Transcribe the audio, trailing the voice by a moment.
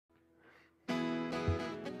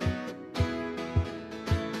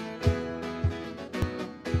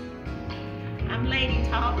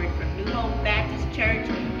Talbert from New Hope Baptist Church,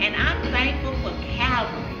 and I'm thankful for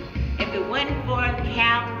Calvary. If it wasn't for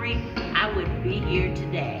Calvary, I wouldn't be here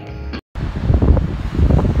today.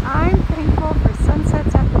 I'm thankful for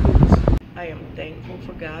sunsets at the beach. I am thankful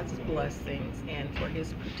for God's blessings and for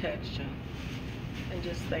His protection, and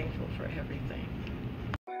just thankful for everything.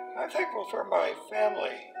 I'm thankful for my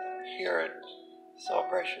family here at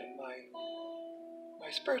Celebration,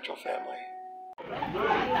 my spiritual family.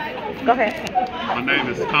 Go ahead. My name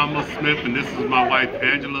is Thomas Smith, and this is my wife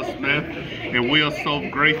Angela Smith, and we are so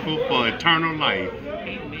grateful for eternal life.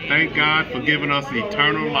 Thank God for giving us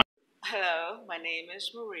eternal life. Hello, my name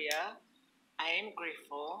is Maria. I am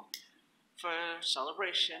grateful for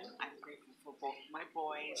Celebration. I'm grateful for both my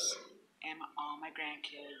boys and all my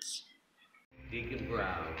grandkids. Deacon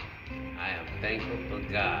Brown, I am thankful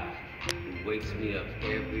for God who wakes me up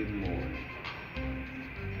every morning.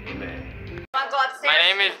 Amen. My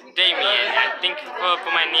name is Damien. I'm thankful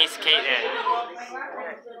for my niece Caitlin.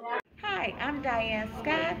 Hi, I'm Diane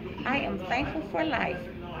Scott. I am thankful for life.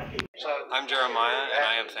 I'm Jeremiah, and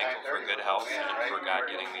I am thankful for good health and for God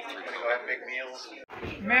getting me through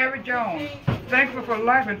COVID. Mary Jones, thankful for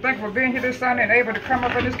life and thankful for being here this Sunday and able to come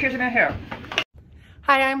up in this kitchen and help.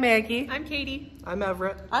 Hi, I'm Maggie. I'm Katie. I'm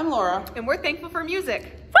Everett. I'm Laura. And we're thankful for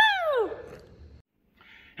music. Woo!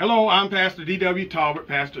 Hello, I'm Pastor D.W. Talbert,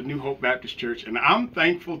 pastor of New Hope Baptist Church, and I'm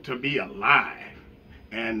thankful to be alive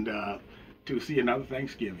and to see another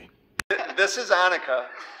Thanksgiving. This is Annika.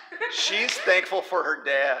 She's thankful for her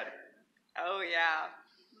dad. Oh, yeah.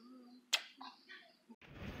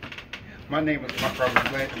 My name is Mark Robert.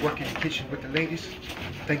 I'm glad to work in the kitchen with the ladies.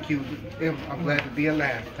 Thank you. I'm glad to be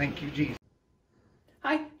alive. Thank you, Jesus.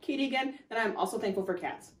 Hi, Katie again, and I'm also thankful for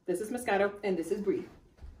cats. This is Moscato, and this is Bree.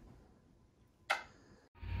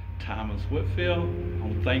 Thomas Whitfield.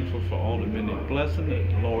 I'm thankful for all the many blessings that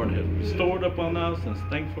the Lord has bestowed upon us, and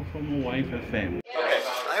thankful for my wife and family. Okay,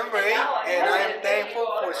 I'm Ray, and I am thankful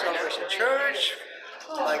for Celebration Church,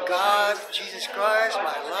 my God, Jesus Christ,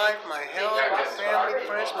 my life, my health, my family,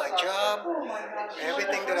 friends, my job,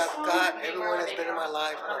 everything that I've got, everyone that's been in my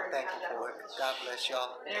life, I'm thankful for it. God bless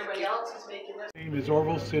y'all. Thank you. My name is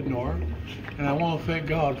Orville Sidnor, and I want to thank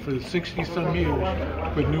God for the 60-some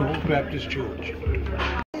years with New Hope Baptist Church.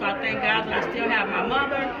 So I thank God that I still have my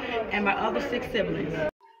mother and my other 6 siblings.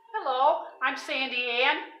 Hello, I'm Sandy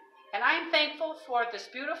Ann, and I'm thankful for this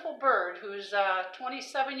beautiful bird who's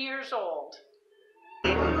 27 years old.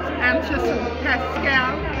 I'm Sister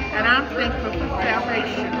Pascal, and I'm thankful for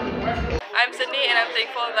salvation. I'm Sydney, and I'm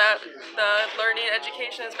thankful that the learning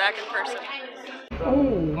education is back in person. Oh,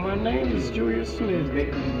 my name is Julia Smith,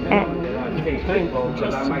 and I'm thankful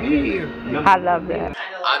just to be here. I love that.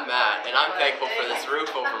 I'm Matt, and I'm thankful for this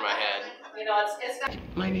roof over my head.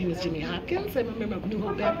 My name is Jimmy Hopkins. I'm a member of New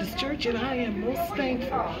Hope Baptist Church, and I am most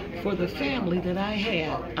thankful for the family that I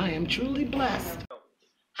have. I am truly blessed.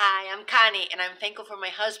 Hi, I'm Connie, and I'm thankful for my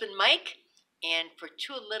husband, Mike, and for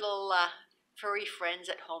 2 little furry friends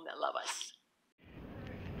at home that love us.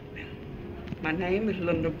 My name is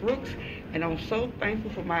Linda Brooks, and I'm so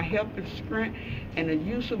thankful for my health and strength and the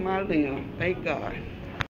use of my limb. Thank God.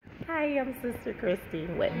 Hi, I'm Sister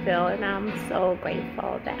Christine Whitfield, and I'm so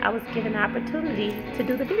grateful that I was given the opportunity to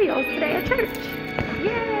do the videos today at church.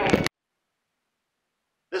 Yay!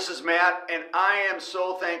 This is Matt, and I am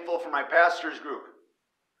so thankful for my pastor's group.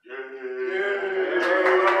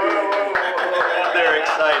 They're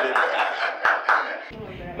excited.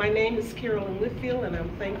 My name is Carolyn Whitfield, and I'm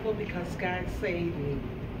thankful because God saved me.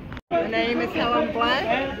 My name is Helen Black,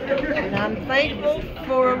 and I'm thankful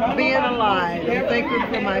for being alive. I'm thankful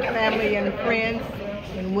for my family and friends,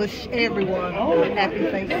 and wish everyone a happy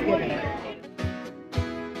Thanksgiving.